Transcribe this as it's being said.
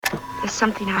There's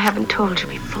something I haven't told you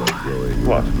before.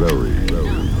 What?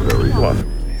 Very what?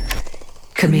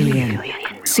 Chameleon.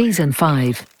 Season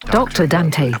 5. Dr.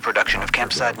 Dante. A production of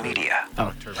Campside Media.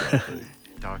 Dr.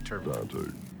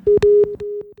 Dante.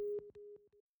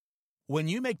 When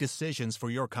you make decisions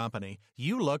for your company,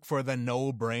 you look for the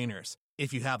no-brainers.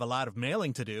 If you have a lot of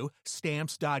mailing to do,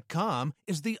 Stamps.com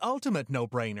is the ultimate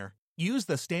no-brainer. Use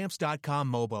the Stamps.com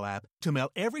mobile app to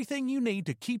mail everything you need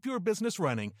to keep your business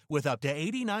running with up to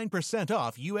 89%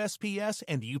 off USPS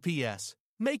and UPS.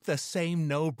 Make the same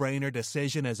no-brainer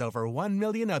decision as over 1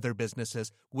 million other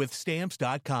businesses with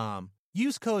Stamps.com.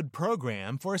 Use code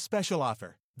PROGRAM for a special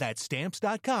offer. That's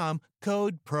Stamps.com,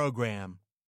 code PROGRAM.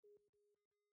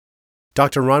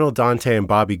 Dr. Ronald Dante and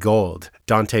Bobby Gold,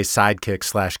 Dante's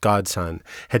sidekick/godson,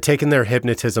 had taken their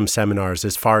hypnotism seminars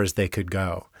as far as they could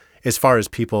go, as far as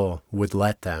people would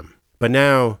let them. But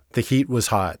now the heat was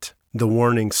hot, the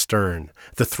warnings stern,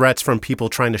 the threats from people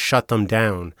trying to shut them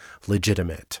down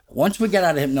legitimate. Once we got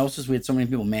out of hypnosis, we had so many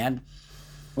people mad.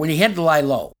 When you had to lie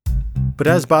low. But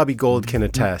as Bobby Gold can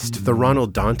attest, the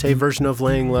Ronald Dante version of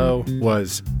laying low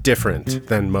was different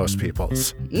than most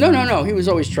people's. No. He was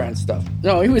always trying stuff.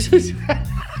 No, he was...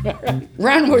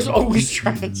 Ron was always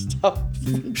trying stuff.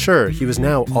 Sure, he was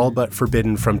now all but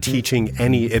forbidden from teaching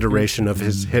any iteration of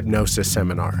his hypnosis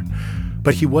seminar.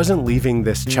 But he wasn't leaving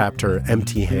this chapter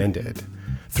empty-handed.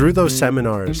 Through those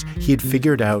seminars, he'd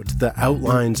figured out the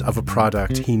outlines of a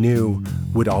product he knew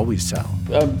would always sell.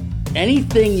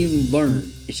 Anything you learn,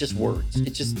 it's just words.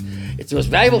 It's the most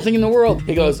valuable thing in the world.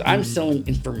 He goes, I'm selling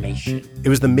information. It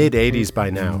was the mid-'80s by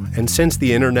now, and since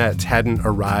the internet hadn't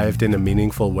arrived in a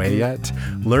meaningful way yet,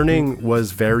 learning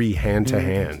was very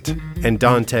hand-to-hand. And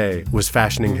Dante was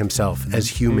fashioning himself as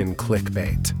human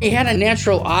clickbait. He had a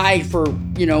natural eye for,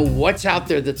 what's out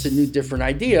there that's a new, different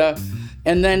idea.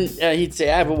 And then he'd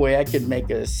say, I have a way I could make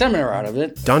a seminar out of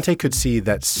it. Dante could see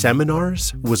that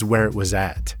seminars was where it was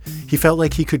at. He felt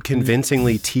like he could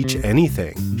convincingly teach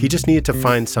anything. He just needed to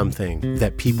find something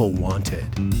that people wanted.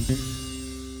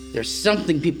 There's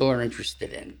something people are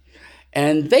interested in.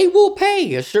 And they will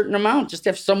pay a certain amount just to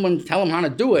have someone tell them how to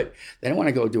do it. They don't want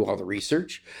to go do all the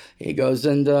research. He goes,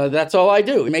 and that's all I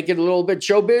do. Make it a little bit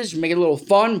showbiz, make it a little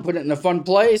fun, put it in a fun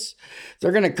place.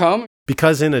 They're going to come.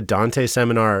 Because in a Dante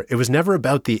seminar, it was never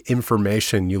about the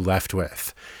information you left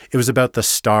with. It was about the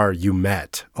star you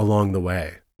met along the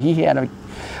way. He had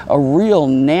a real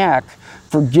knack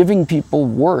for giving people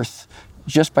worth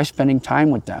just by spending time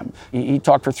with them. He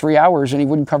talked for 3 hours and he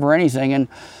wouldn't cover anything, and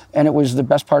it was the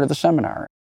best part of the seminar.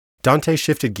 Dante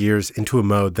shifted gears into a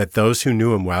mode that those who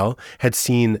knew him well had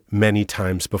seen many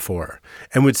times before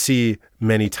and would see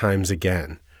many times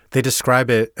again. They describe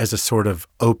it as a sort of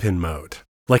open mode.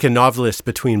 Like a novelist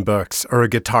between books or a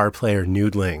guitar player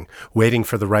noodling, waiting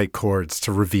for the right chords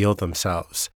to reveal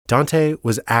themselves. Dante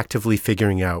was actively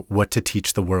figuring out what to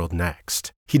teach the world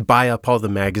next. He'd buy up all the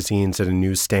magazines at a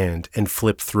newsstand and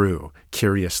flip through,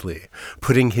 curiously,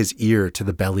 putting his ear to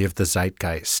the belly of the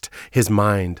zeitgeist, his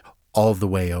mind all the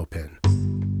way open.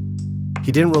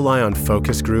 He didn't rely on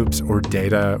focus groups or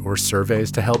data or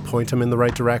surveys to help point him in the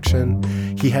right direction.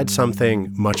 He had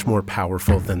something much more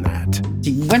powerful than that.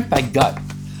 He went by gut.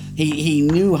 He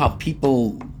knew how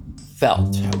people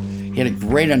felt. He had a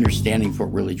great understanding for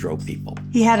what really drove people.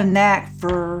 He had a knack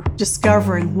for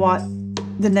discovering what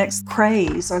the next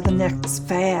craze or the next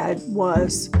fad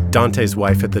was. Dante's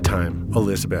wife at the time,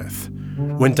 Elizabeth.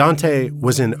 When Dante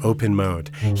was in open mode,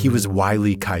 he was Wile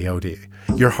E. Coyote,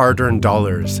 your hard-earned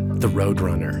dollars, the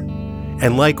Roadrunner.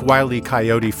 And like Wile E.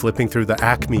 Coyote flipping through the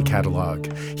Acme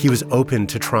catalog, he was open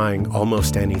to trying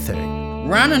almost anything.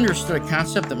 Ron understood a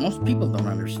concept that most people don't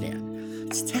understand.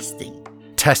 It's testing.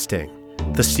 Testing.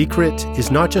 The secret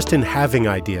is not just in having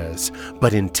ideas,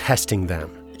 but in testing them.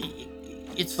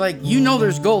 It's like,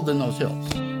 there's gold in those hills.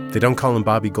 They don't call him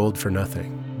Bobby Gold for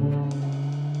nothing.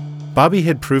 Bobby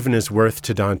had proven his worth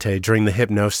to Dante during the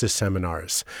hypnosis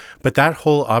seminars, but that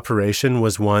whole operation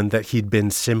was one that he'd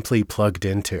been simply plugged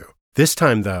into. This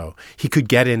time, though, he could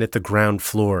get in at the ground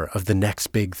floor of the next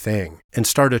big thing and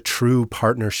start a true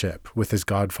partnership with his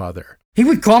godfather. He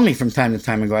would call me from time to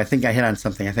time and go, I think I hit on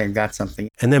something, I think I got something.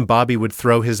 And then Bobby would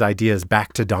throw his ideas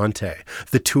back to Dante,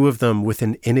 the two of them with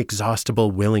an inexhaustible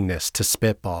willingness to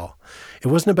spitball. It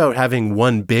wasn't about having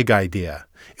one big idea.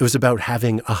 It was about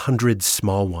having 100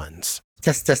 small ones.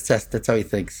 Test. That's how he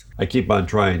thinks. I keep on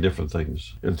trying different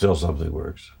things until something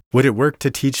works. Would it work to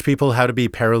teach people how to be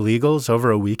paralegals over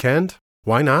a weekend?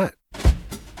 Why not?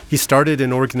 He started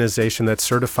an organization that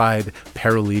certified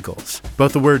paralegals.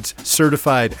 Both the words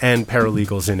certified and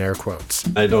paralegals in air quotes.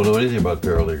 I don't know anything about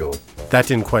paralegal. That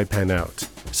didn't quite pan out.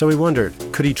 So he wondered,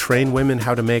 could he train women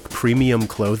how to make premium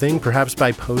clothing, perhaps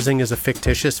by posing as a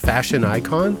fictitious fashion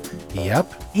icon?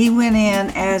 Yep. He went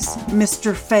in as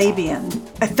Mr. Fabian,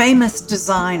 a famous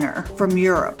designer from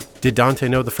Europe. Did Dante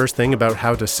know the first thing about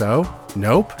how to sew?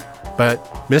 Nope. But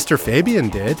Mr. Fabian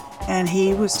did. And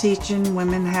he was teaching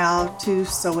women how to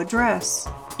sew a dress.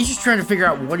 He's just trying to figure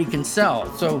out what he can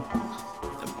sell. So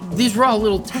these were all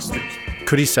little testers.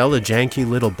 Could he sell a janky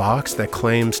little box that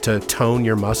claims to tone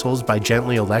your muscles by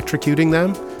gently electrocuting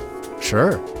them?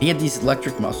 Sure. He had these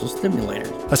electric muscle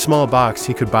stimulators. A small box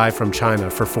he could buy from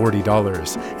China for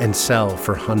 $40 and sell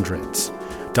for hundreds.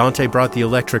 Dante brought the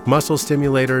electric muscle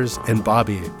stimulators, and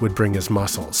Bobby would bring his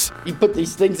muscles. He put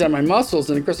these things on my muscles,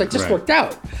 and of course I just worked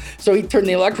out. So he'd turn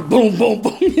the electric, boom, boom,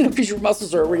 boom, because your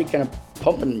muscles are already kind of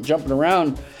pumping and jumping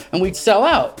around, and we'd sell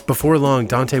out. Before long,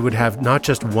 Dante would have not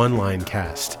just one line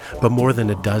cast, but more than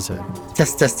a dozen.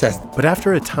 Test. But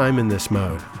after a time in this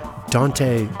mode,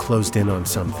 Dante closed in on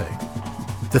something.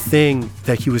 The thing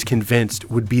that he was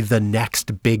convinced would be the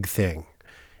next big thing.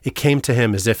 It came to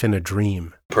him as if in a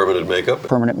dream. Permanent makeup?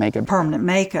 Permanent makeup. Permanent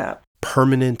makeup.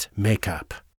 Permanent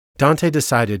makeup. Dante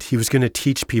decided he was going to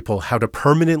teach people how to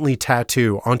permanently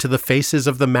tattoo onto the faces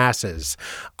of the masses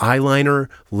eyeliner,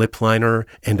 lip liner,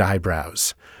 and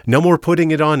eyebrows. No more putting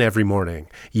it on every morning.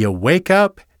 You wake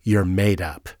up, you're made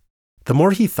up. The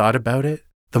more he thought about it,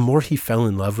 the more he fell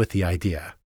in love with the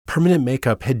idea. Permanent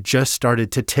makeup had just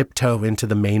started to tiptoe into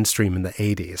the mainstream in the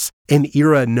 80s, an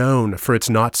era known for its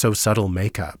not-so-subtle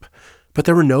makeup. But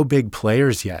there were no big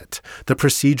players yet. The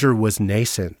procedure was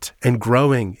nascent and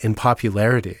growing in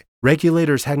popularity.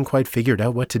 Regulators hadn't quite figured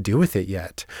out what to do with it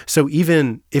yet. So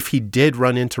even if he did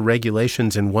run into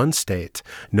regulations in one state,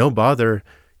 no bother,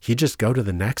 he'd just go to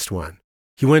the next one.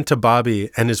 He went to Bobby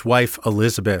and his wife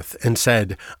Elizabeth and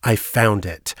said, "I found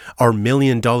it. Our $1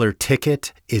 million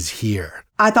ticket is here."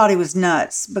 I thought he was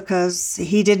nuts because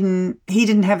he didn't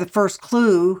have the first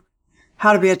clue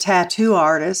how to be a tattoo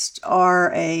artist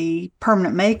or a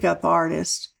permanent makeup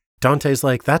artist. Dante's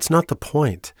like, "That's not the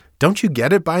point. Don't you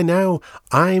get it by now?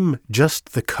 I'm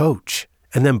just the coach."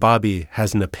 And then Bobby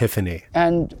has an epiphany.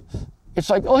 And it's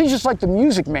like, oh, he's just like the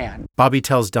Music Man. Bobby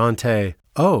tells Dante,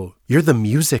 "Oh, you're the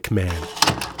Music Man."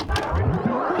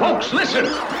 Folks, listen.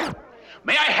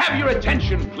 May I have your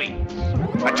attention, please?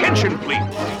 Attention, please.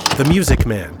 The Music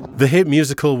Man, the hit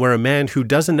musical where a man who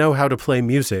doesn't know how to play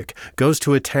music goes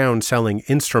to a town selling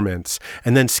instruments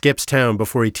and then skips town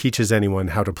before he teaches anyone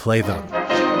how to play them.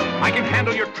 I can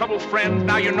handle your trouble, friend.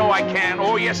 Now you know I can.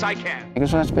 Oh, yes, I can.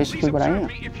 Because that's basically Please what I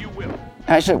observe am. me, if you will.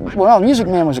 And I said, well, Music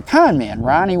Man was a con man,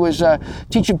 Ron. He was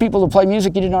teaching people to play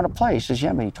music he didn't know how to play. He says,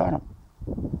 yeah, but he taught them.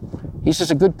 He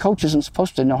says, a good coach isn't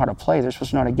supposed to know how to play. They're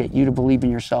supposed to know how to get you to believe in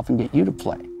yourself and get you to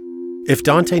play. If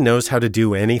Dante knows how to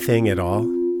do anything at all,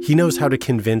 he knows how to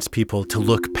convince people to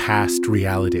look past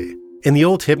reality. In the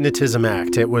old hypnotism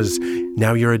act, it was,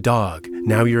 now you're a dog,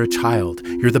 now you're a child,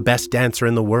 you're the best dancer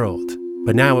in the world.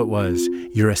 But now it was,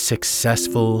 you're a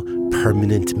successful,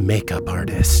 permanent makeup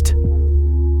artist.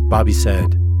 Bobby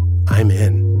said, I'm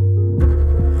in.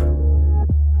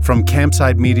 From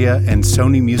Campside Media and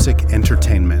Sony Music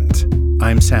Entertainment,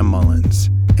 I'm Sam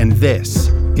Mullins, and this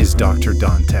is Dr.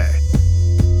 Dante.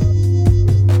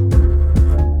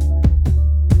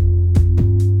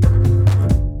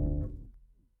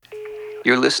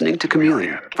 You're listening to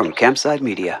Chameleon from Campside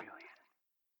Media.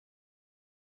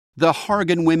 The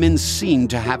Hargan women seemed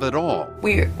to have it all.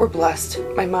 We were blessed.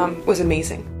 My mom was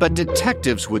amazing. But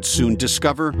detectives would soon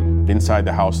discover inside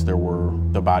the house there were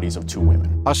the bodies of 2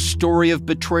 women. A story of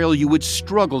betrayal you would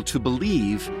struggle to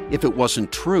believe if it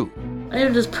wasn't true. I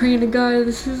am just praying to God,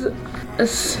 this is a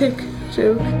sick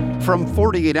joke. From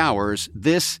 48 Hours,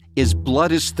 this is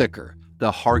Blood is Thicker,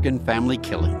 the Hargan family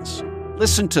killings.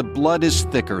 Listen to Blood is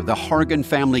Thicker, the Hargan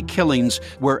family killings,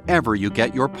 wherever you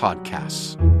get your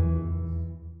podcasts.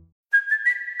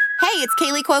 Hey, it's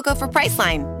Kaylee Cuoco for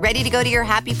Priceline. Ready to go to your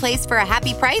happy place for a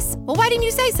happy price? Well, why didn't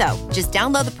you say so? Just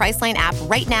download the Priceline app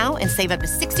right now and save up to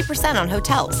 60% on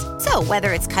hotels. So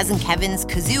whether it's Cousin Kevin's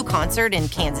Kazoo Concert in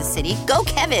Kansas City, go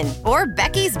Kevin, or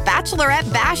Becky's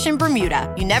Bachelorette Bash in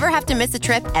Bermuda, you never have to miss a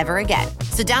trip ever again.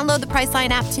 So download the Priceline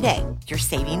app today. Your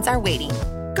savings are waiting.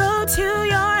 Go to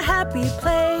your happy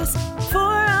place for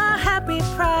a happy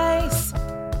price.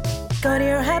 Go to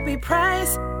your happy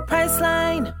price,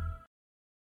 Priceline.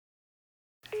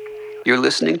 You're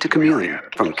listening to Chameleon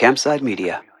from Campside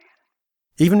Media.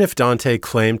 Even if Dante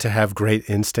claimed to have great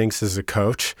instincts as a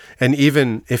coach, and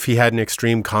even if he had an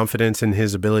extreme confidence in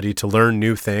his ability to learn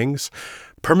new things,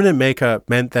 permanent makeup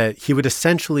meant that he would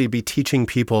essentially be teaching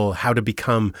people how to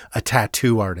become a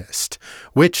tattoo artist,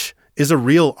 which is a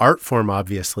real art form,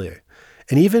 obviously.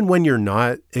 And even when you're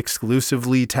not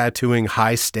exclusively tattooing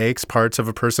high-stakes parts of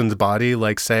a person's body,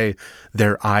 like, say,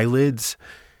 their eyelids,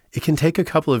 it can take a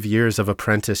couple of years of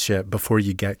apprenticeship before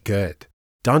you get good.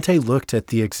 Dante looked at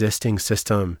the existing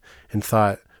system and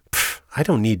thought, I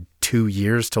don't need 2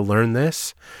 years to learn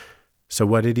this. So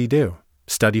what did he do?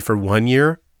 Study for 1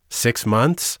 year? 6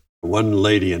 months? One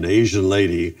lady, an Asian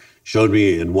lady, showed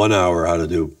me in 1 hour how to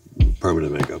do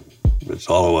permanent makeup. That's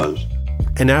all it was.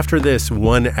 And after this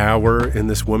 1 hour in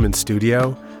this woman's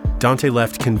studio, Dante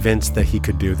left convinced that he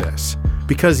could do this.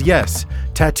 Because yes,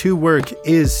 tattoo work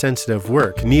is sensitive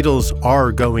work. Needles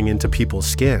are going into people's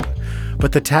skin.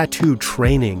 But the tattoo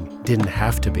training didn't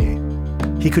have to be.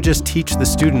 He could just teach the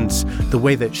students the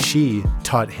way that she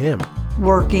taught him.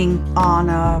 Working on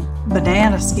a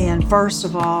banana skin, first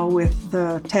of all, with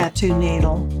the tattoo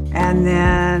needle. And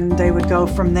then they would go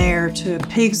from there to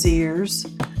pig's ears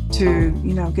to,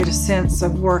 get a sense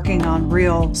of working on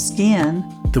real skin.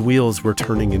 The wheels were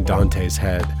turning in Dante's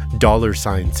head, dollar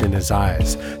signs in his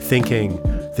eyes, thinking,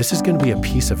 this is going to be a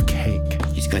piece of cake.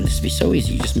 It's going to be so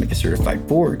easy. You just make a certified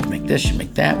board, you make this, you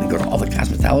make that. We go to all the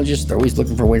cosmetologists. They're always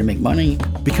looking for a way to make money.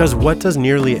 Because what does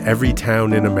nearly every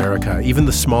town in America, even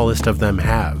the smallest of them,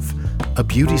 have? A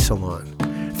beauty salon.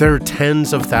 There are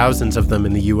tens of thousands of them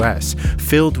in the U.S.,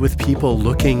 filled with people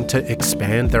looking to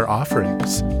expand their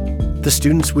offerings. The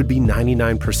students would be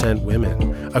 99%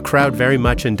 women, a crowd very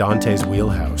much in Dante's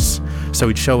wheelhouse. So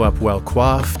he'd show up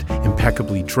well-coiffed,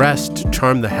 impeccably dressed, to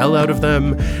charm the hell out of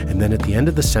them, and then at the end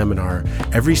of the seminar,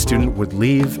 every student would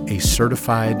leave a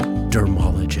certified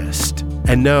dermologist.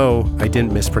 And no, I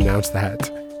didn't mispronounce that.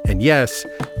 And yes,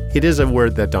 it is a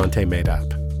word that Dante made up.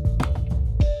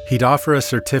 He'd offer a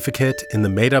certificate in the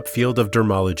made-up field of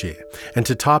dermology, and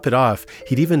to top it off,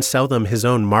 he'd even sell them his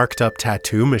own marked-up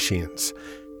tattoo machines.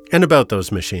 And about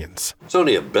those machines. It's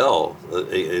only a bell.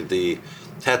 The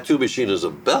tattoo machine is a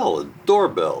bell, a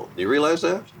doorbell. Do you realize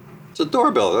that? It's a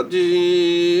doorbell.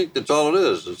 That's all it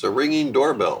is. It's a ringing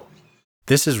doorbell.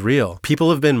 This is real.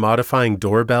 People have been modifying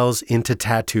doorbells into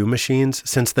tattoo machines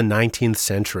since the 19th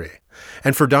century.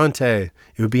 And for Dante,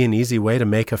 it would be an easy way to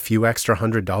make a few extra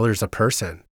 $100 a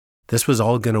person. This was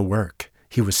all going to work.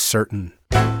 He was certain.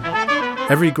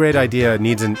 Every great idea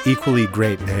needs an equally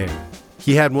great name.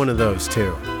 He had one of those,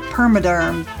 too.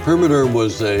 Permaderm. Permaderm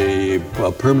was a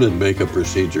permanent makeup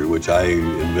procedure, which I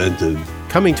invented.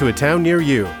 Coming to a town near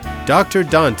you, Dr.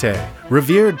 Dante,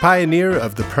 revered pioneer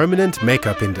of the permanent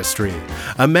makeup industry.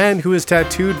 A man who has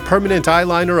tattooed permanent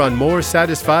eyeliner on more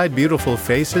satisfied, beautiful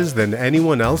faces than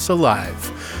anyone else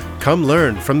alive. Come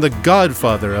learn from the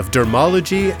godfather of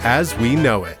dermology as we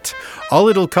know it. All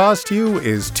it'll cost you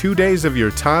is 2 days of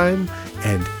your time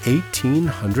and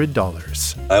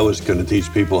 $1,800. I was going to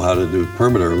teach people how to do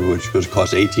permaderm, which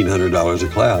cost $1,800 a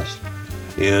class.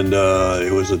 And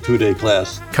it was a 2-day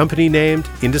class. Company named,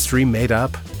 industry made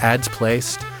up, ads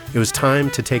placed. It was time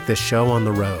to take this show on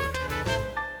the road.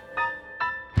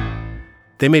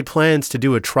 They made plans to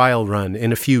do a trial run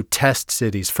in a few test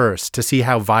cities first to see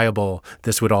how viable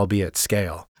this would all be at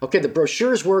scale. Okay, the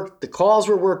brochures worked, the calls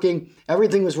were working,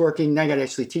 everything was working. Now I got to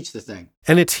actually teach the thing.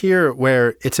 And it's here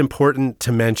where it's important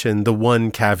to mention the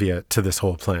one caveat to this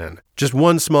whole plan. Just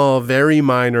one small, very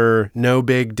minor, no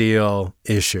big deal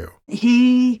issue.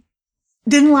 He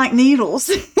didn't like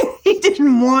needles. He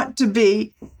didn't want to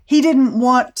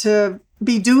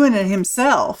be doing it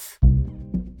himself.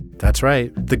 That's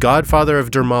right. The godfather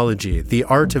of dermology, the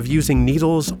art of using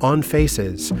needles on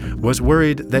faces, was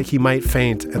worried that he might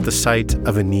faint at the sight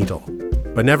of a needle.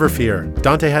 But never fear,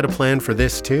 Dante had a plan for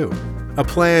this too. A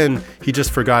plan he just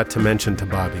forgot to mention to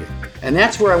Bobby. And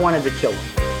that's where I wanted to kill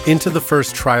him. Into the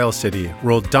first trial city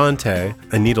rolled Dante,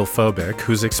 a needle phobic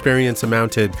whose experience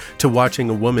amounted to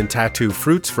watching a woman tattoo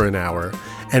fruits for an hour,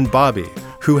 and Bobby,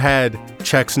 who had,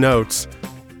 checks notes,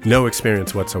 no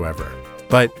experience whatsoever.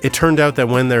 But it turned out that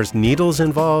when there's needles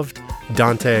involved,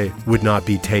 Dante would not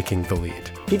be taking the lead.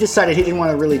 He decided he didn't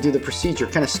want to really do the procedure,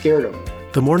 kind of scared him.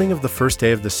 The morning of the first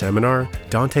day of the seminar,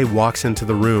 Dante walks into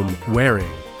the room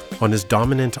wearing, on his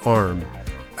dominant arm,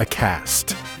 a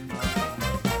cast.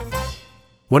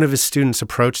 One of his students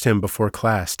approached him before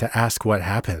class to ask what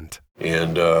happened.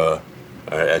 And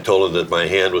I told him that my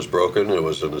hand was broken. It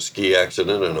was in a ski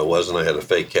accident, and it wasn't. I had a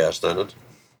fake cast on it.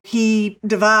 He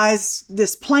devised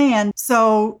this plan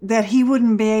so that he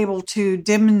wouldn't be able to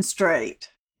demonstrate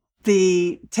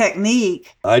the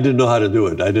technique. I didn't know how to do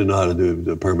it. I didn't know how to do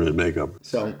the permanent makeup.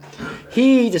 So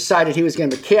he decided he was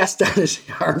going to cast on his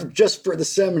arm just for the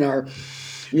seminar.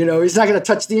 You know, he's not going to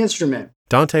touch the instrument.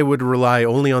 Dante would rely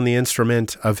only on the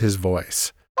instrument of his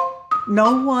voice.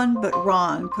 No one but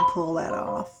Ron could pull that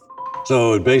off.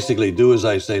 So basically, do as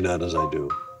I say, not as I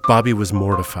do. Bobby was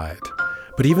mortified.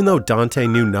 But even though Dante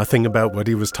knew nothing about what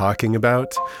he was talking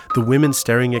about, the women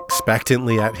staring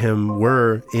expectantly at him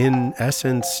were, in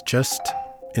essence, just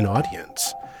an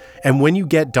audience. And when you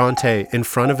get Dante in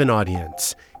front of an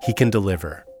audience, he can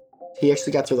deliver. He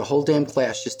actually got through the whole damn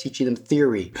class just teaching them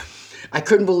theory. I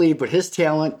couldn't believe, but his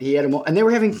talent, he had them all, and they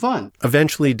were having fun.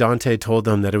 Eventually, Dante told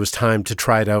them that it was time to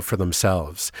try it out for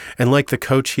themselves. And like the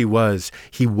coach he was,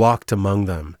 he walked among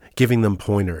them, giving them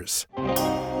pointers.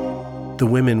 The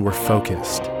women were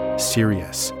focused,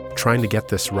 serious, trying to get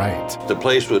this right. The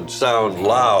place would sound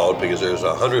loud because there's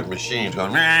 100 machines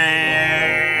going,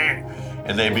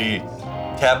 and they'd be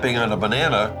tapping on a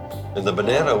banana, and the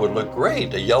banana would look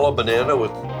great. A yellow banana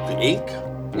with ink.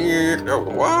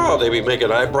 Wow, they'd be making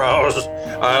eyebrows,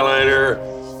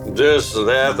 eyeliner, this,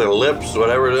 that, the lips,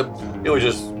 whatever. It was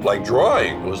just like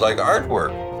drawing. It was like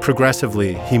artwork.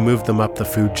 Progressively, he moved them up the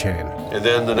food chain. And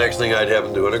then the next thing I'd have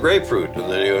them doing a grapefruit. And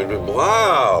then you would,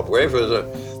 wow,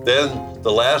 grapefruit. Then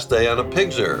the last day on a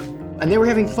pig's ear. And they were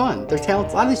having fun. They're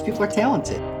talented. A lot of these people are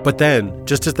talented. But then,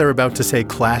 just as they're about to say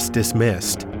class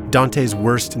dismissed, Dante's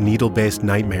worst needle-based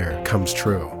nightmare comes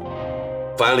true.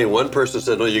 Finally, one person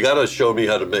said, no, you got to show me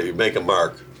how to make a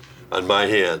mark on my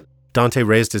hand. Dante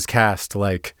raised his cast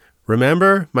like,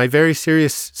 remember my very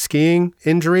serious skiing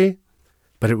injury?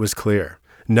 But it was clear.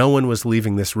 No one was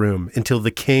leaving this room until the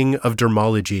king of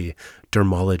dermology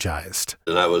dermologized.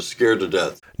 And I was scared to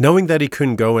death. Knowing that he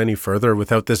couldn't go any further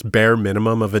without this bare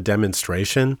minimum of a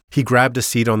demonstration, he grabbed a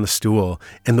seat on the stool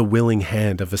and the willing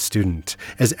hand of a student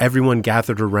as everyone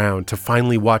gathered around to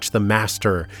finally watch the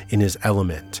master in his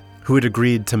element, who had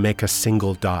agreed to make a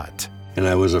single dot. And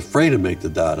I was afraid to make the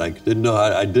dot. I did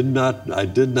not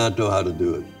know how to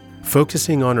do it.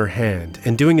 Focusing on her hand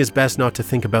and doing his best not to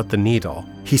think about the needle,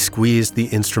 he squeezed the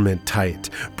instrument tight,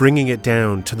 bringing it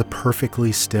down to the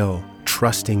perfectly still,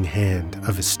 trusting hand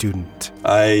of a student.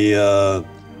 I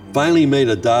finally made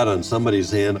a dot on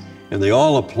somebody's hand, and they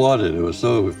all applauded. It was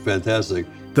so fantastic.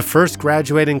 The first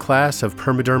graduating class of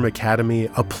Permaderm Academy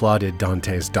applauded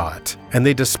Dante's dot, and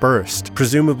they dispersed,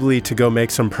 presumably to go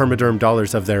make some Permaderm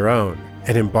dollars of their own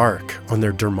and embark on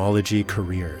their dermology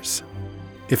careers.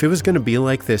 If it was going to be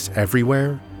like this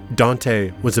everywhere,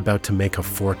 Dante was about to make a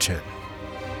fortune.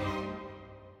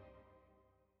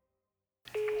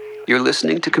 You're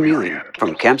listening to Chameleon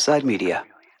from Campside Media.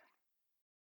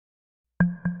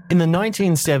 In the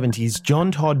 1970s,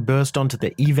 John Todd burst onto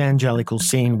the evangelical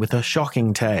scene with a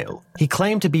shocking tale. He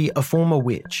claimed to be a former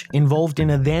witch involved in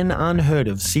a then unheard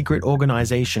of secret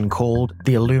organization called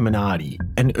the Illuminati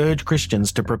and urged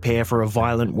Christians to prepare for a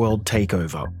violent world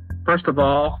takeover. First of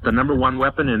all, the number one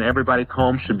weapon in everybody's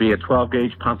home should be a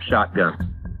 12-gauge pump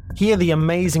shotgun. Hear the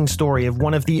amazing story of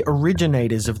one of the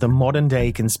originators of the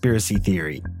modern-day conspiracy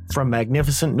theory. From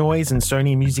Magnificent Noise and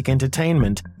Sony Music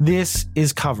Entertainment, this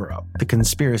is Cover Up, the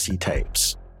conspiracy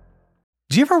tapes.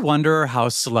 Do you ever wonder how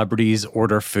celebrities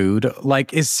order food?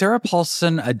 Like, is Sarah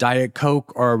Paulson a Diet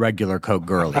Coke or a regular Coke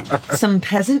girlie? Some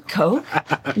peasant Coke?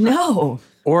 No.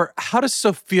 Or how does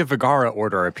Sofia Vergara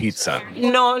order a pizza?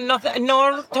 No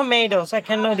tomatoes. I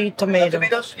cannot eat tomatoes.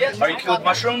 Tomatoes? Yes. Are you cool with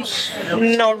mushrooms?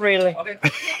 Not really. Okay.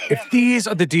 If these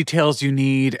are the details you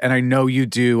need, and I know you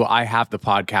do, I have the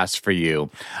podcast for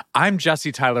you. I'm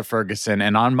Jesse Tyler Ferguson,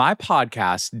 and on my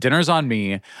podcast, Dinners on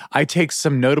Me, I take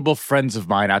some notable friends of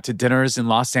mine out to dinners in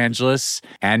Los Angeles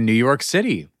and New York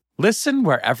City. Listen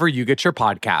wherever you get your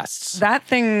podcasts. That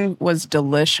thing was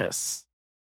delicious.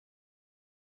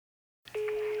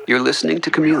 You're listening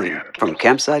to Chameleon from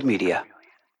Campside Media.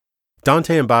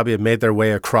 Dante and Bobby have made their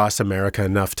way across America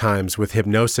enough times with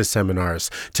hypnosis seminars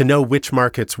to know which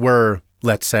markets were,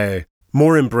 let's say,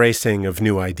 more embracing of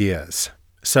new ideas.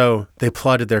 So they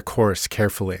plotted their course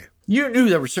carefully. You knew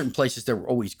there were certain places that were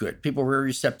always good. People were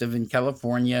receptive in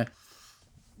California,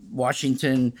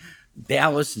 Washington,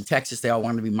 Dallas, and Texas. They all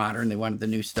wanted to be modern. They wanted the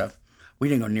new stuff. We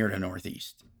didn't go near the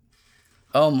Northeast.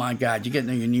 Oh, my God. You get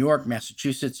into New York,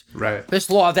 Massachusetts. Right. This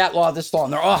law, that law, this law.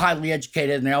 And they're all highly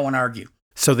educated, and they all want to argue.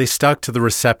 So they stuck to the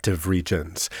receptive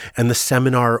regions, and the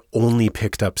seminar only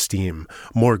picked up steam.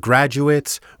 More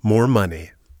graduates, more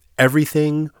money.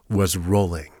 Everything was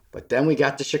rolling. But then we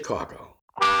got to Chicago.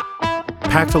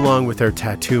 Packed along with their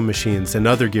tattoo machines and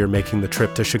other gear making the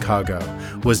trip to Chicago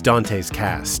was Dante's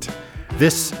cast.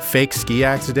 This fake ski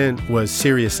accident was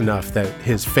serious enough that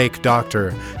his fake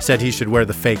doctor said he should wear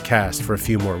the fake cast for a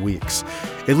few more weeks,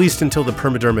 at least until the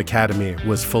Permaderm Academy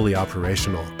was fully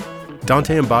operational.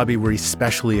 Dante and Bobby were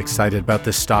especially excited about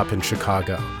this stop in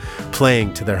Chicago,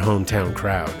 playing to their hometown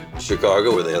crowd.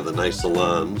 Chicago, where they have the nice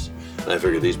salons, and I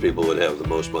figured these people would have the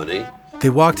most money. They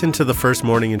walked into the first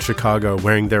morning in Chicago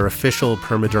wearing their official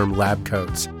Permaderm lab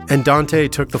coats, and Dante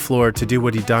took the floor to do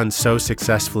what he'd done so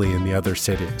successfully in the other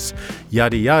cities.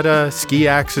 Yada yada, ski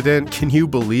accident, can you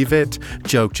believe it?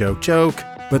 Joke, joke, joke.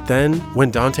 But then, when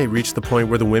Dante reached the point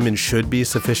where the women should be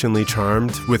sufficiently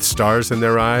charmed, with stars in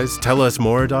their eyes, tell us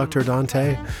more, Dr.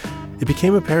 Dante, it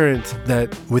became apparent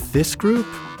that with this group,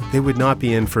 they would not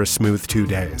be in for a smooth 2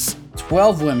 days.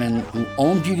 12 women who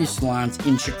own beauty salons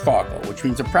in Chicago, which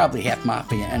means they're probably half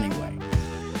mafia anyway.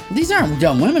 These aren't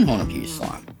dumb women who own a beauty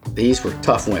salon. These were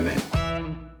tough women.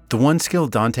 The one skill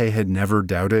Dante had never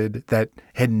doubted, that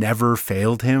had never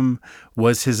failed him,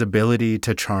 was his ability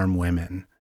to charm women.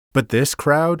 But this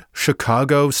crowd,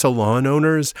 Chicago salon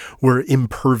owners, were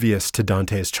impervious to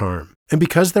Dante's charm. And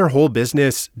because their whole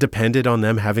business depended on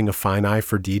them having a fine eye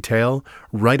for detail,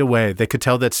 right away they could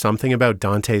tell that something about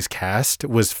Dante's cast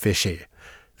was fishy.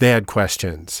 They had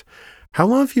questions. How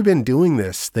long have you been doing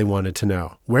this? They wanted to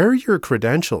know. Where are your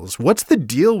credentials? What's the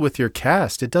deal with your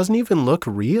cast? It doesn't even look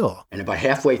real. And about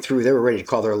halfway through, they were ready to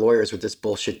call their lawyers with this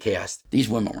bullshit cast. These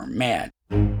women were mad.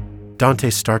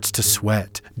 Dante starts to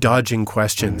sweat, dodging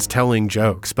questions, telling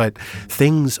jokes, but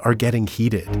things are getting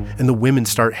heated, and the women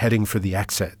start heading for the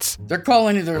exits. They're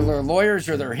calling either their lawyers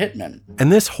or their hitmen.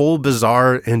 And this whole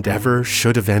bizarre endeavor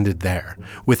should have ended there,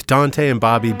 with Dante and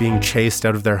Bobby being chased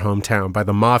out of their hometown by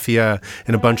the mafia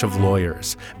and a bunch of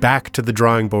lawyers, back to the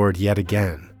drawing board yet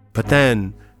again. But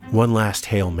then, one last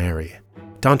Hail Mary.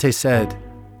 Dante said,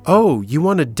 "Oh, you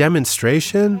want a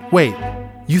demonstration? Wait,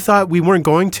 you thought we weren't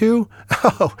going to?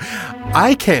 Oh,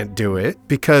 I can't do it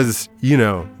because,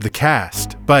 the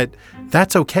cast. But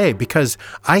that's okay because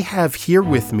I have here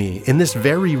with me in this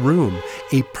very room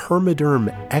a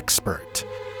Permaderm expert.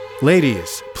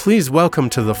 Ladies, please welcome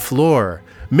to the floor,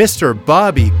 Mr.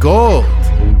 Bobby Gold."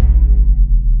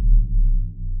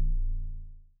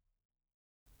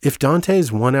 If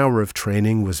Dante's 1 hour of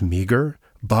training was meager,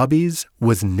 Bobby's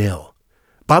was nil.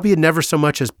 Bobby had never so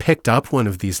much as picked up one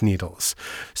of these needles.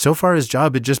 So far, his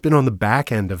job had just been on the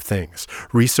back end of things.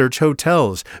 Research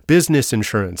hotels, business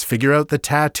insurance, figure out the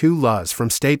tattoo laws from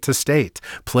state to state,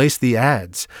 place the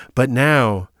ads. But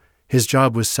now, his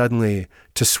job was suddenly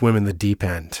to swim in the deep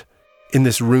end, in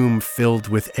this room filled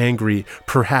with angry,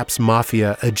 perhaps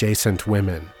mafia-adjacent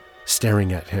women,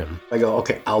 staring at him. I go,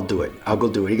 okay, I'll do it. I'll go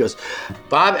do it. He goes,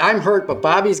 Bob, I'm hurt, but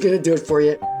Bobby's going to do it for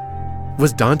you.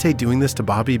 Was Dante doing this to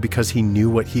Bobby because he knew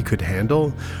what he could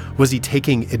handle? Was he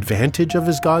taking advantage of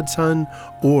his godson?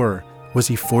 Or was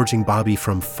he forging Bobby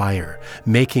from fire,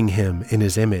 making him in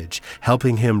his image,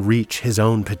 helping him reach his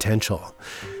own potential?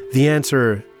 The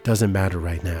answer doesn't matter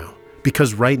right now,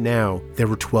 because right now there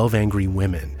were 12 angry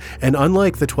women. And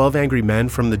unlike the 12 angry men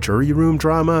from the jury room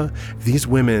drama, these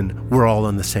women were all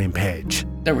on the same page.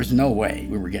 There was no way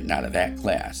we were getting out of that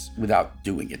class without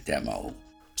doing a demo.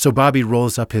 So Bobby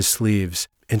rolls up his sleeves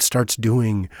and starts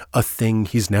doing a thing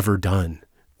he's never done,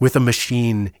 with a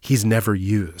machine he's never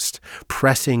used,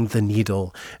 pressing the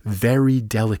needle very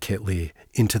delicately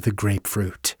into the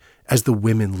grapefruit as the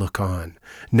women look on,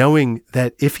 knowing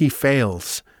that if he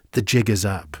fails, the jig is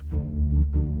up.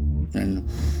 And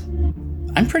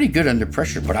I'm pretty good under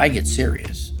pressure, but I get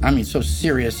serious. So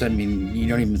serious, you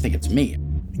don't even think it's me.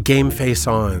 Game face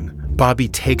on, Bobby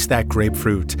takes that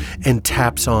grapefruit and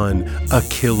taps on a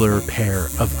killer pair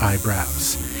of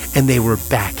eyebrows. And they were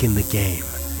back in the game.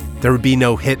 There would be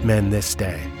no hitmen this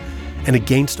day. And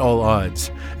against all odds,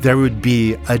 there would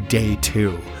be a day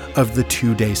 2 of the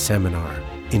 2-day seminar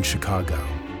in Chicago.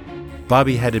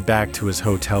 Bobby headed back to his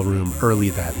hotel room early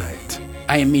that night.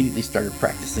 I immediately started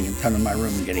practicing in front of my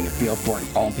room and getting a feel for it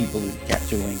and calling people who were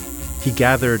tattooing. He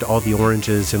gathered all the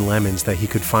oranges and lemons that he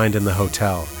could find in the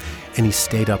hotel, and he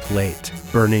stayed up late,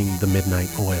 burning the midnight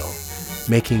oil,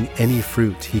 making any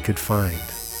fruit he could find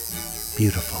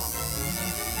beautiful.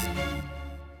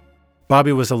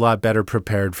 Bobby was a lot better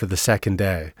prepared for the second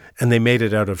day, and they made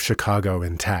it out of Chicago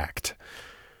intact.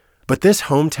 But this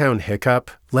hometown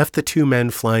hiccup left the two men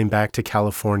flying back to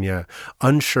California,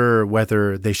 unsure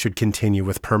whether they should continue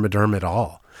with Permaderm at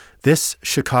all. This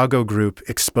Chicago group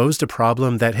exposed a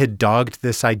problem that had dogged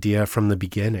this idea from the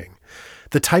beginning.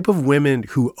 The type of women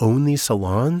who own these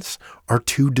salons are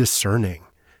too discerning,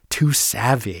 too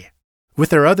savvy. With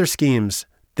their other schemes,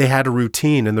 they had a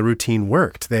routine, and the routine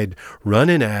worked. They'd run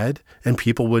an ad, and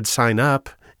people would sign up.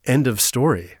 End of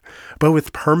story. But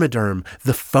with Permaderm,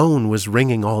 the phone was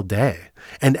ringing all day.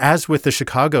 And as with the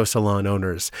Chicago salon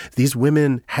owners, these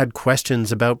women had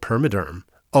questions about Permaderm.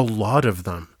 A lot of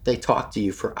them. They talk to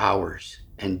you for hours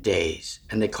and days,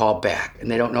 and they call back,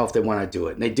 and they don't know if they want to do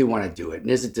it, and they do want to do it,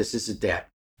 and is it this, is it that?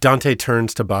 Dante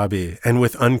turns to Bobby, and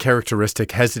with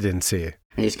uncharacteristic hesitancy,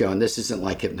 And he's going, this isn't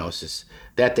like hypnosis.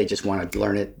 That they just want to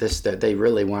learn it. That they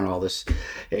really want all this.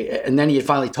 And then he'd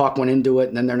finally talk one into it,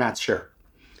 and then they're not sure.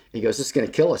 He goes, this is going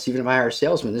to kill us. Even if I hire a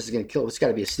salesman, this is going to kill us. It's got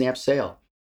to be a snap sale.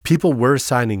 People were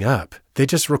signing up. They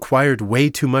just required way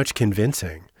too much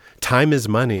convincing. Time is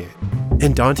money.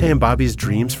 And Dante and Bobby's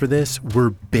dreams for this were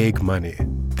big money.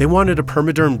 They wanted a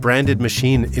Permaderm branded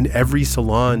machine in every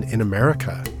salon in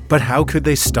America. But how could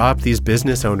they stop these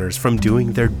business owners from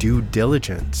doing their due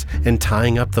diligence and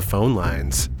tying up the phone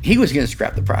lines? He was going to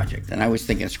scrap the project, and I was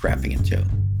thinking of scrapping it too.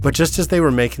 But just as they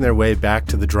were making their way back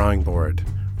to the drawing board,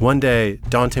 one day,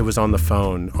 Dante was on the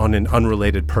phone on an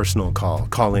unrelated personal call,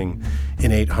 calling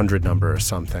an 800 number or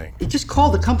something. He just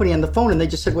called the company on the phone, and they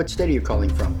just said, what state are you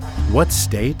calling from? What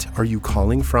state are you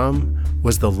calling from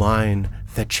was the line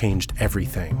that changed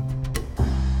everything.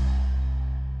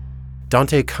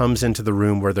 Dante comes into the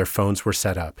room where their phones were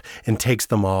set up and takes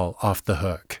them all off the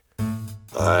hook.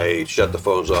 I shut the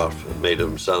phones off and made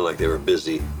them sound like they were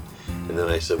busy. And then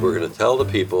I said, we're going to tell the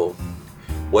people,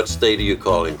 what state are you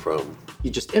calling from?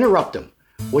 You just interrupt them.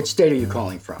 What state are you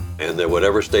calling from? And then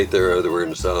whatever state they're in, we're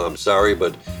going to say, I'm sorry,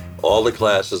 but all the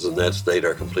classes in that state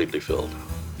are completely filled.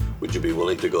 Would you be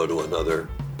willing to go to another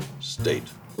state?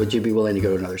 Would you be willing to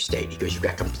go to another state? He goes, you've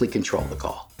got complete control of the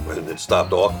call. And it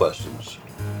stopped all questions.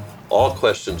 All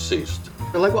questions ceased.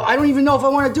 They're like, well, I don't even know if I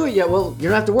want to do it yet. Well, you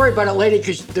don't have to worry about it, lady,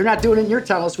 because they're not doing it in your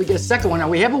town unless we get a second one. Now,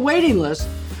 we have a waiting list.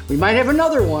 We might have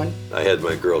another one. I had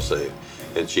my girl say,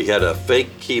 and she had a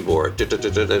fake keyboard.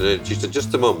 She said,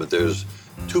 just a moment, there's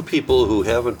 2 people who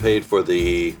haven't paid for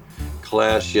the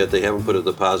class yet. They haven't put a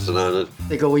deposit on it.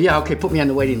 They go, well, yeah, okay, put me on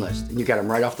the waiting list. And you got him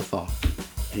right off the phone.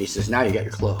 And he says, now you got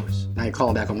your clothes. Now you call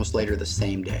him back almost later the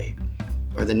same day.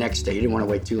 Or the next day. You didn't want to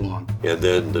wait too long. And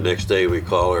then the next day we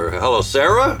call her, hello,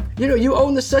 Sarah? You know, you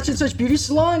own the such and such beauty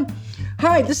salon?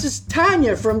 Hi, this is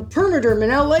Tanya from Permaderm in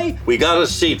LA. We got a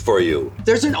seat for you.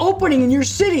 There's an opening in your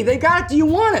city. They got it. Do you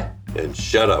want it? And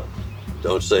shut up.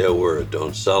 Don't say a word.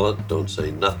 Don't sell it. Don't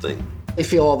say nothing. They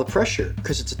feel all the pressure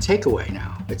because it's a takeaway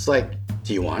now. It's like,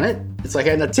 do you want it? It's like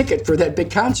having a ticket for that big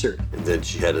concert. And then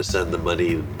she had to send the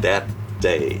money that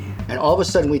day. And all of a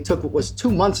sudden we took what was 2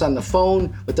 months on the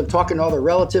phone with them talking to all their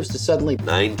relatives to suddenly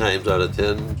 9 times out of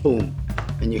 10. Boom.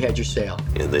 And you had your sale.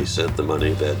 And they sent the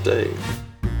money that day.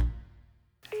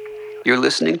 You're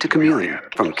listening to Chameleon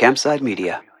from Campside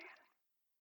Media.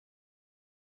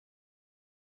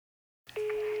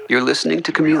 You're listening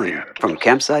to Chameleon from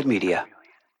Campside Media.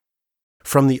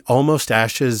 From the almost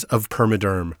ashes of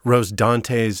Permaderm rose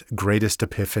Dante's greatest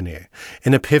epiphany,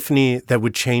 an epiphany that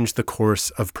would change the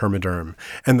course of Permaderm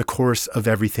and the course of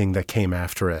everything that came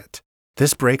after it.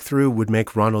 This breakthrough would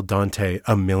make Ronald Dante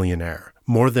a millionaire,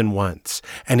 more than once,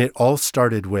 and it all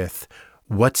started with,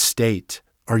 what state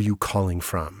are you calling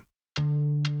from?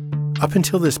 Up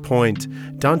until this point,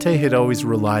 Dante had always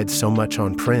relied so much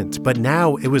on print, but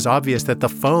now it was obvious that the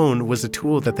phone was a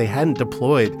tool that they hadn't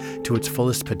deployed to its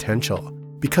fullest potential.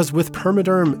 Because with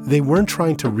Permaderm, they weren't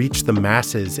trying to reach the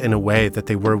masses in a way that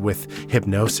they were with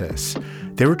hypnosis.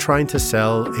 They were trying to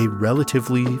sell a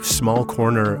relatively small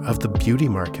corner of the beauty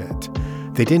market.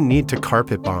 They didn't need to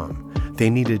carpet bomb. They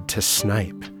needed to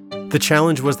snipe. The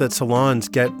challenge was that salons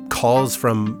get calls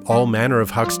from all manner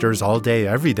of hucksters all day,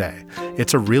 every day.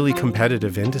 It's a really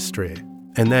competitive industry.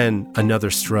 And then another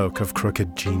stroke of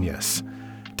crooked genius.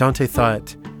 Dante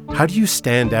thought, how do you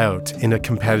stand out in a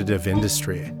competitive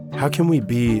industry? How can we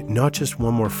be not just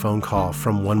one more phone call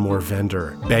from one more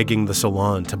vendor begging the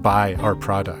salon to buy our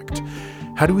product?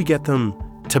 How do we get them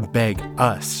to beg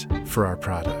us for our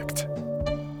product?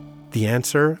 The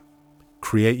answer?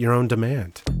 Create your own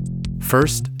demand.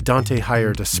 First, Dante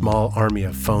hired a small army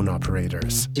of phone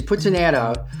operators. He puts an ad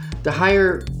out to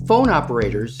hire phone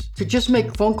operators to just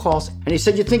make phone calls. And he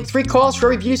said, you think 3 calls for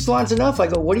every beauty salon's enough? I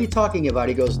go, what are you talking about?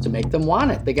 He goes, to make them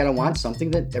want it. They got to want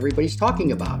something that everybody's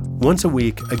talking about. Once a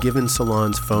week, a given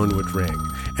salon's phone would ring,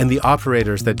 and the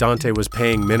operators that Dante was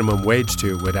paying minimum wage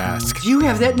to would ask, do you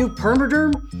have that new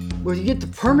Permaderm where you get the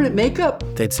permanent makeup?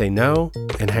 They'd say no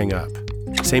and hang up.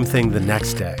 Same thing the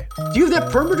next day. Do you have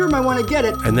that Permaderm? I want to get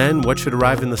it. And then what should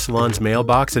arrive in the salon's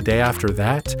mailbox a day after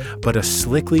that but a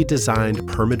slickly designed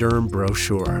Permaderm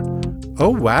brochure? Oh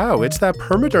wow, it's that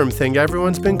Permaderm thing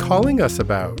everyone's been calling us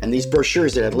about. And these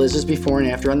brochures that had Liz's before and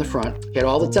after on the front, had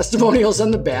all the testimonials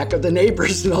on the back of the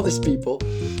neighbors and all these people,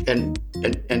 and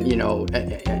you know,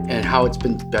 and how it's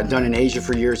been done in Asia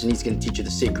for years, and he's going to teach you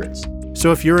the secrets.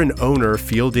 So if you're an owner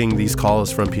fielding these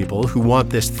calls from people who want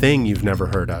this thing you've never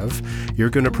heard of, you're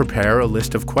going to prepare a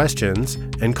list of questions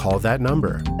and call that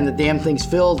number. And the damn thing's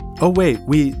filled. Oh wait,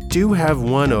 we do have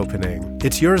one opening.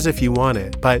 It's yours if you want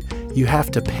it, but you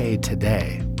have to pay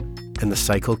today. and the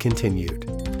cycle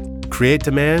continued. Create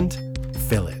demand,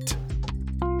 fill it.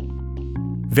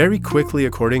 Very quickly,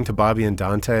 according to Bobby and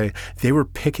Dante, they were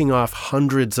picking off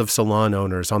hundreds of salon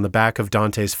owners on the back of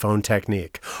Dante's phone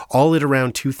technique, all at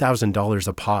around $2,000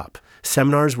 a pop.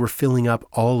 Seminars were filling up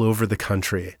all over the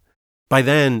country. By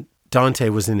then, Dante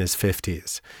was in his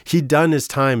 50s. He'd done his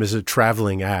time as a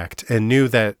traveling act and knew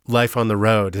that life on the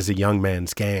road is a young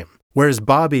man's game. Whereas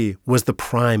Bobby was the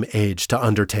prime age to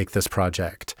undertake this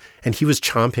project, and he was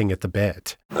chomping at the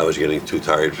bit. I was getting too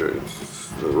tired for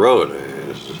the road.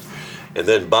 And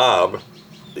then Bob,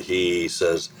 he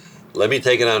says, let me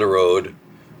take it on the road.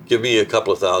 Give me a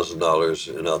couple of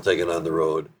 $1,000 and I'll take it on the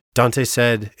road. Dante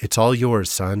said, it's all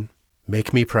yours, son.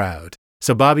 Make me proud.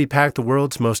 So Bobby packed the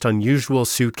world's most unusual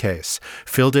suitcase,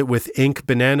 filled it with ink,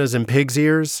 bananas, and pig's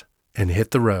ears, and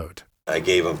hit the road. I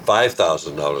gave him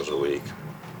 $5,000 a week.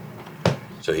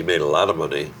 So he made a lot of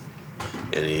money,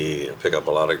 and he picked up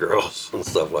a lot of girls and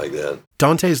stuff like that.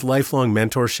 Dante's lifelong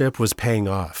mentorship was paying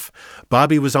off.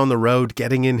 Bobby was on the road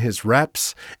getting in his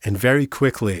reps, and very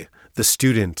quickly, the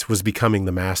student was becoming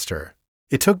the master.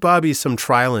 It took Bobby some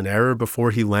trial and error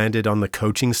before he landed on the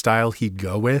coaching style he'd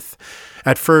go with.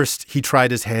 At first, he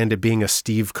tried his hand at being a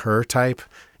Steve Kerr type,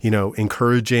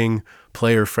 encouraging,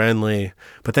 player-friendly,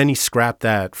 but then he scrapped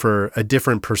that for a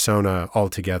different persona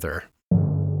altogether.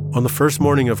 On the first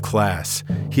morning of class,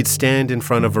 he'd stand in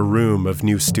front of a room of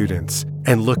new students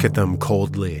and look at them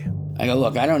coldly. I go,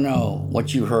 look, I don't know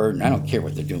what you heard, and I don't care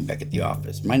what they're doing back at the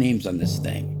office. My name's on this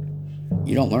thing.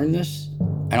 You don't learn this?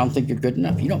 I don't think you're good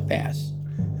enough. You don't pass.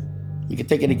 You can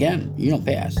take it again. You don't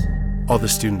pass. All the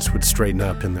students would straighten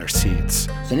up in their seats.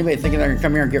 Is anybody thinking they're going to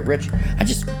come here and get rich? I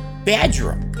just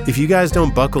badger them. If you guys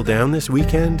don't buckle down this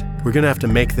weekend, we're going to have to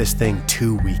make this thing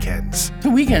 2 weekends.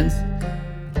 2 weekends?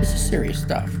 This is serious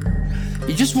stuff.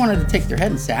 You just wanted to take their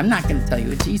head and say, I'm not going to tell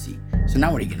you it's easy. So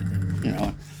now what are you going to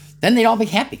do? Then they'd all be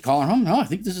happy calling home. No, I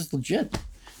think this is legit.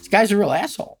 This guy's a real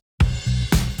asshole.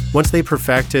 Once they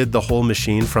perfected the whole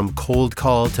machine from cold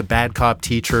call to bad cop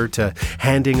teacher to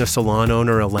handing a salon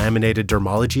owner a laminated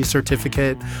dermology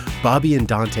certificate, Bobby and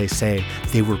Dante say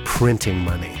they were printing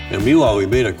money. And meanwhile, we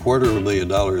made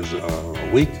 $250,000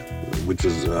 a week, which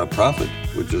is a profit,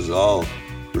 which is all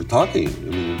we're talking. I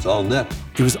mean, it's all net.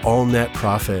 It was all net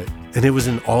profit, and it was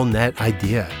an all net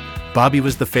idea. Bobby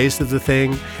was the face of the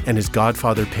thing, and his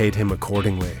godfather paid him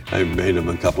accordingly. I made him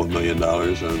 $2 million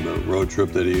on the road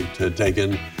trip that he had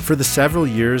taken. For the several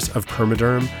years of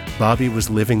Permaderm, Bobby was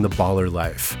living the baller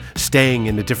life, staying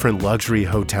in a different luxury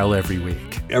hotel every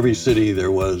week. Every city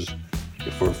there was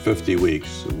for 50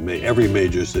 weeks, every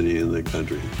major city in the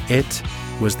country. It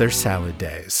was their salad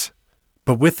days.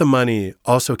 But with the money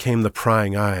also came the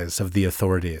prying eyes of the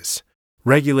authorities.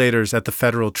 Regulators at the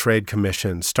Federal Trade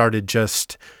Commission started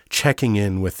just checking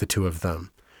in with the two of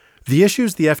them. The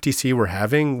issues the FTC were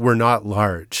having were not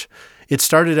large. It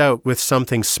started out with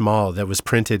something small that was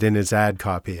printed in his ad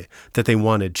copy that they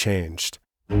wanted changed.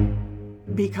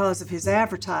 Because of his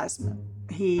advertisement,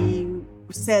 he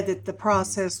said that the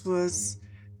process was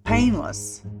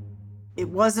painless. It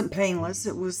wasn't painless,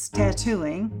 it was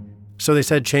tattooing. So they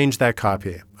said change that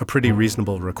copy, a pretty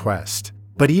reasonable request.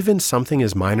 But even something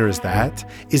as minor as that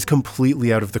is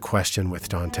completely out of the question with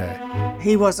Dante.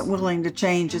 He wasn't willing to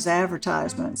change his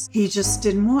advertisements. He just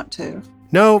didn't want to.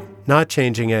 No, not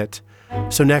changing it.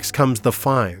 So next comes the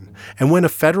fine. And when a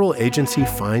federal agency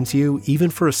fines you, even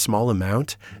for a small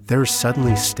amount, there are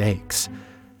suddenly stakes.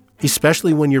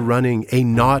 Especially when you're running a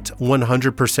not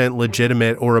 100%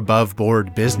 legitimate or above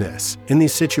board business. In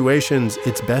these situations,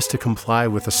 it's best to comply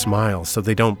with a smile so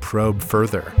they don't probe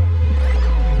further.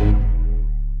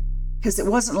 Because it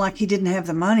wasn't like he didn't have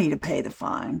the money to pay the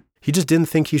fine. He just didn't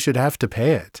think he should have to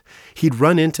pay it. He'd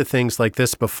run into things like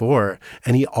this before,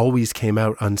 and he always came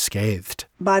out unscathed.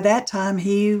 By that time,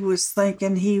 he was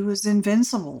thinking he was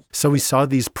invincible. So he saw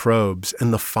these probes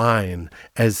and the fine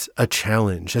as a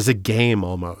challenge, as a game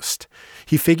almost.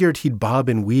 He figured he'd bob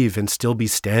and weave and still be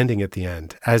standing at the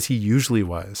end, as he usually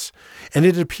was. And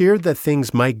it appeared that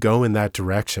things might go in that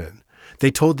direction.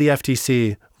 They told the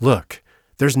FTC, look,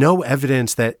 there's no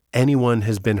evidence that anyone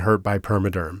has been hurt by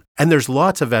Permaderm. And there's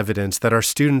lots of evidence that our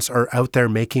students are out there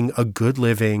making a good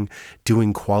living,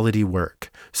 doing quality work.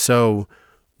 So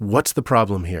what's the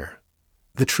problem here?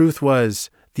 The truth was,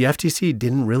 the FTC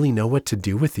didn't really know what to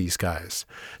do with these guys.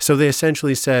 So they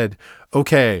essentially said,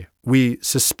 okay, we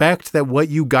suspect that what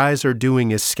you guys are doing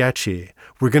is sketchy.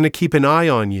 We're going to keep an eye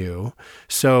on you.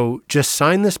 So just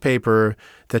sign this paper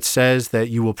that says that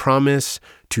you will promise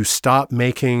to stop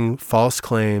making false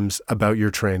claims about your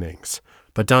trainings.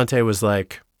 But Dante was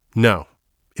like, no,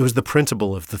 it was the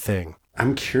principle of the thing.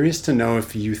 I'm curious to know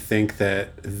if you think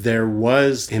that there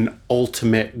was an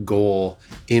ultimate goal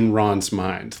in Ron's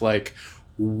mind. Like,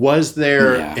 was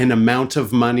there an amount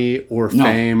of money or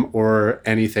fame or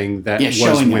anything that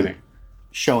was winning?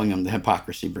 Showing him the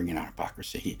hypocrisy, bringing out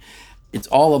hypocrisy. It's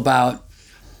all about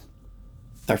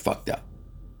they're fucked up.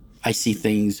 I see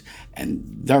things and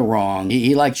they're wrong.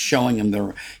 He likes showing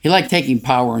them he liked taking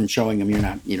power and showing them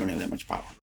you don't have that much power.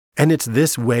 And it's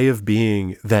this way of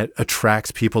being that attracts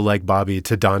people like Bobby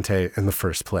to Dante in the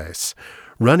first place.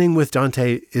 Running with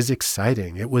Dante is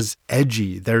exciting. It was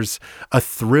edgy. There's a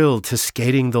thrill to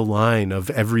skating the line of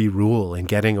every rule and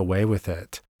getting away with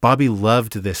it. Bobby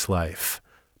loved this life,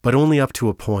 but only up to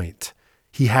a point.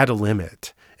 He had a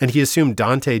limit, and he assumed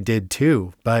Dante did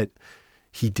too, but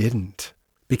he didn't.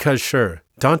 Because sure,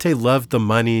 Dante loved the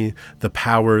money, the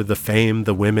power, the fame,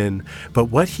 the women, but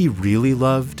what he really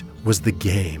loved was the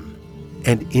game.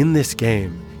 And in this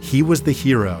game, he was the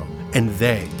hero, and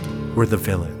they were the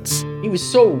villains. He was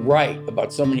so right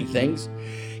about so many things.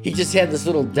 He just had this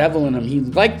little devil in him. He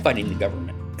liked fighting the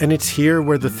government. And it's here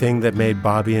where the thing that made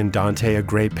Bobby and Dante a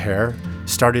great pair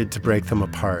started to break them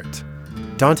apart.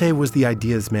 Dante was the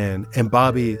ideas man, and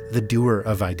Bobby the doer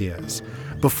of ideas.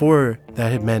 Before,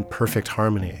 that had meant perfect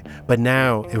harmony, but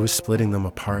now it was splitting them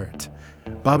apart.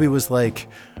 Bobby was like,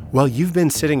 well, you've been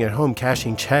sitting at home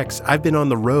cashing checks. I've been on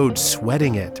the road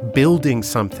sweating it, building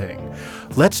something.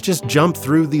 Let's just jump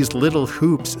through these little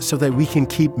hoops so that we can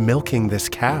keep milking this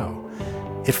cow.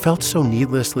 It felt so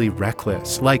needlessly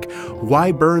reckless. Like,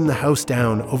 why burn the house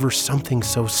down over something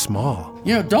so small?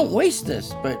 Don't waste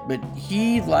this. But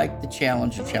he liked the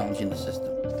challenge of challenging the system.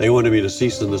 They wanted me to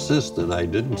cease and desist, and I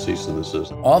didn't cease and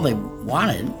desist. All they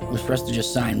wanted was for us to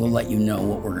just sign, we'll let you know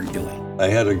what we're doing. I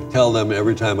had to tell them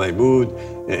every time I moved,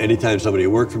 anytime somebody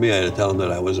worked for me, I had to tell them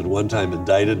that I was at one time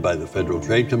indicted by the Federal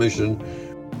Trade Commission.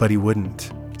 But he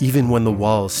wouldn't, even when the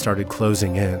walls started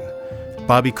closing in.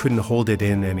 Bobby couldn't hold it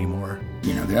in anymore.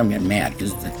 I'm getting mad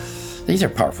because these are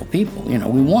powerful people.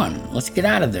 We won. Let's get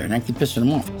out of there. And I keep pissing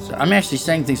them off. So I'm actually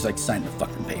saying things like sign the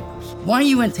fucking papers. Why are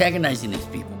you antagonizing these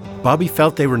people? Bobby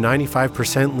felt they were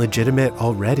 95% legitimate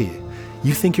already.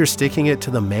 You think you're sticking it to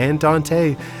the man,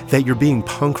 Dante, that you're being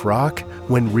punk rock,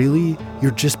 when really you're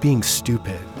just being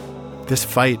stupid. This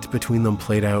fight between them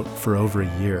played out for over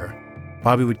a year.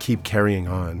 Bobby would keep carrying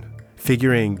on,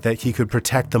 figuring that he could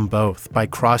protect them both by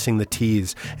crossing the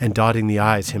T's and dotting the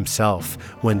I's himself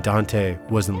when Dante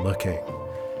wasn't looking.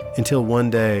 Until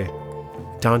one day,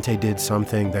 Dante did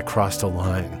something that crossed a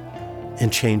line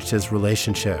and changed his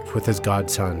relationship with his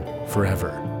godson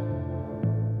forever.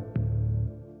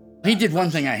 He did one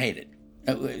thing I hated.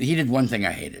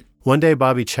 One day,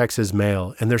 Bobby checks his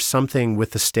mail, and there's something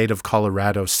with the state of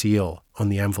Colorado seal on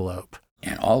the envelope.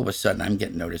 And all of a sudden, I'm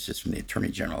getting notices from the Attorney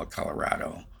General of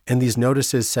Colorado. And these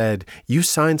notices said, you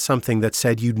signed something that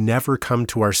said you'd never come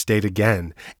to our state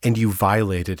again, and you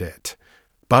violated it.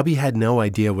 Bobby had no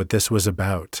idea what this was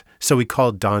about, so he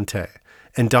called Dante.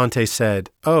 And Dante said,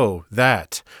 oh,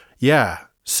 that. Yeah,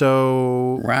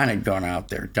 so... Ron had gone out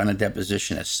there, done a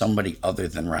deposition as somebody other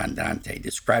than Ron Dante,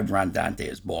 described Ron Dante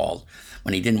as bald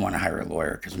when he didn't want to hire a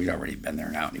lawyer because we'd already been there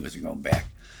now and he wasn't going back.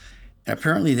 And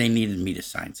apparently they needed me to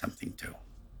sign something too.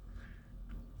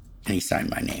 And he signed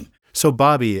my name. So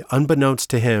Bobby, unbeknownst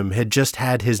to him, had just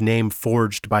had his name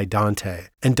forged by Dante.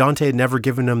 And Dante had never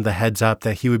given him the heads up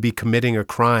that he would be committing a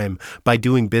crime by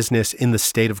doing business in the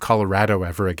state of Colorado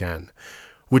ever again,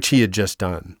 which he had just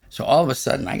done. So all of a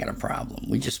sudden, I got a problem.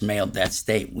 We just mailed that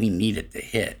state. We needed to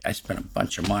hit. I spent a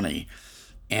bunch of money.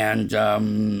 And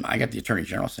I got the Attorney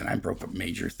General saying I broke a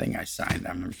major thing I signed.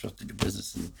 I'm never supposed to do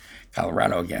business in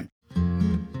Colorado again.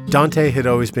 Dante had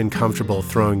always been comfortable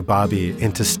throwing Bobby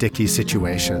into sticky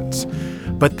situations.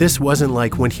 But this wasn't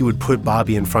like when he would put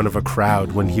Bobby in front of a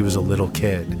crowd when he was a little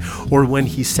kid, or when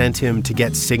he sent him to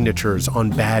get signatures on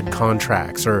bad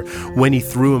contracts, or when he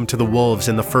threw him to the wolves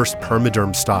in the first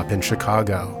permaderm stop in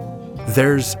Chicago.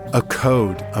 There's a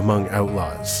code among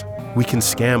outlaws. We can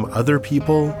scam other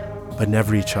people, but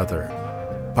never each other.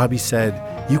 Bobby said,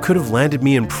 you could have landed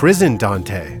me in prison,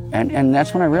 Dante. And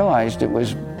that's when I realized it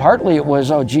was,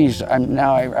 oh geez,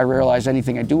 I realize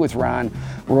anything I do with Ron,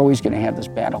 we're always going to have this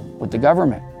battle with the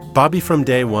government. Bobby from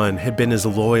day one had been as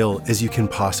loyal as you can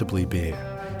possibly be.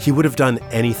 He would have done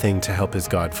anything to help his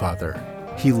godfather.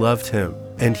 He loved him,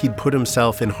 and he'd put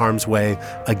himself in harm's way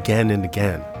again and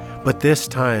again. But this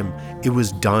time, it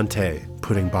was Dante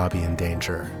putting Bobby in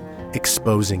danger,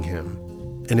 exposing him.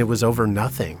 And it was over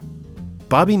nothing.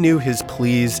 Bobby knew his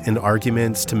pleas and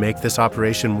arguments to make this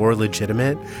operation more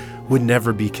legitimate would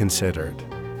never be considered.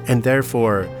 And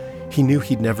therefore, he knew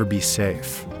he'd never be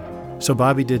safe. So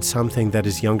Bobby did something that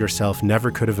his younger self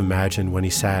never could have imagined when he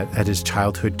sat at his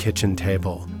childhood kitchen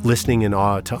table, listening in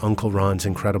awe to Uncle Ron's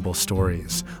incredible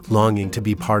stories, longing to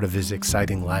be part of his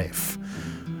exciting life.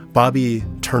 Bobby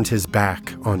turned his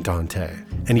back on Dante,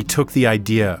 and he took the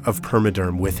idea of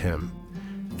permaderm with him.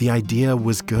 The idea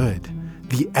was good.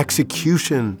 The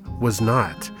execution was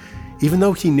not. Even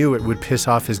though he knew it would piss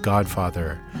off his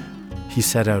godfather, he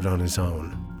set out on his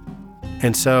own.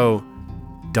 And so,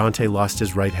 Dante lost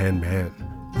his right-hand man,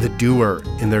 the doer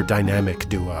in their dynamic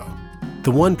duo.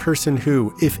 The one person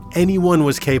who, if anyone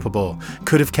was capable,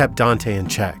 could have kept Dante in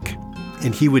check.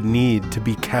 And he would need to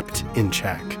be kept in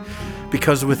check.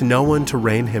 Because with no one to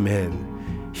rein him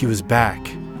in, he was back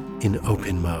in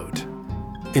open mode.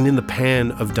 And in the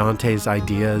pan of Dante's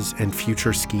ideas and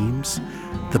future schemes,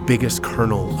 the biggest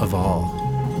kernel of all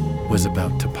was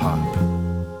about to pop.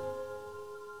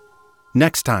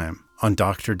 Next time on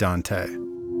Dr. Dante.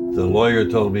 The lawyer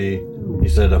told me, he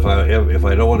said, if I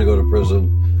don't want to go to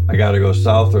prison, I got to go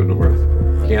south or north,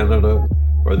 Canada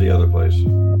or the other place.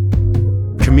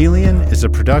 Chameleon is a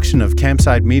production of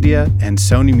Campside Media and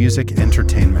Sony Music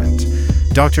Entertainment.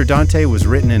 Dr. Dante was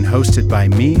written and hosted by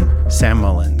me, Sam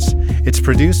Mullins. It's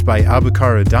produced by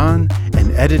Abukar Udan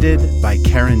and edited by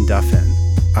Karen Duffin.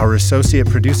 Our associate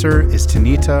producer is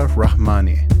Tanita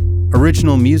Rahmani.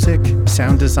 Original music,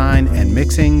 sound design, and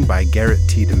mixing by Garrett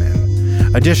Tiedemann.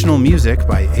 Additional music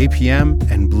by APM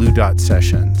and Blue Dot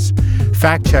Sessions.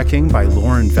 Fact-checking by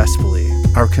Lauren Vespoli.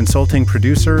 Our consulting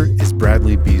producer is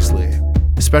Bradley Beasley.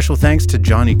 Special thanks to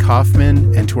Johnny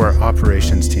Kaufman and to our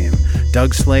operations team,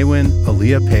 Doug Slaywin,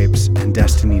 Aaliyah Papes, and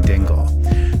Destiny Dingle.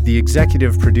 The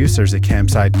executive producers at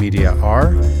Campside Media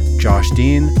are Josh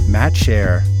Dean, Matt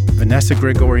Scher, Vanessa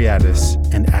Gregoriadis,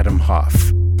 and Adam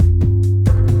Hoff.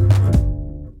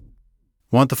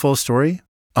 Want the full story?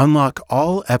 Unlock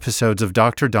all episodes of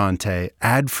Dr. Dante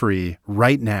ad-free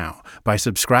right now by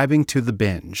subscribing to The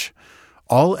Binge.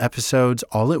 All episodes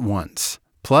all at once.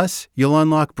 Plus, you'll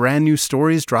unlock brand new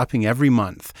stories dropping every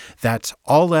month. That's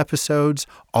all episodes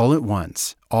all at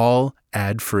once, all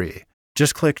ad-free.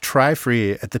 Just click Try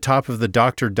Free at the top of the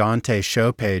Dr. Dante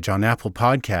show page on Apple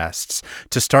Podcasts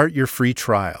to start your free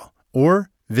trial. Or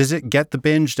visit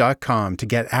getthebinge.com to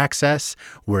get access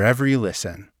wherever you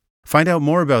listen. Find out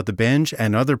more about The Binge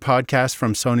and other podcasts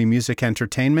from Sony Music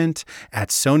Entertainment at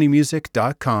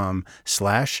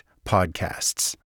sonymusic.com/podcasts.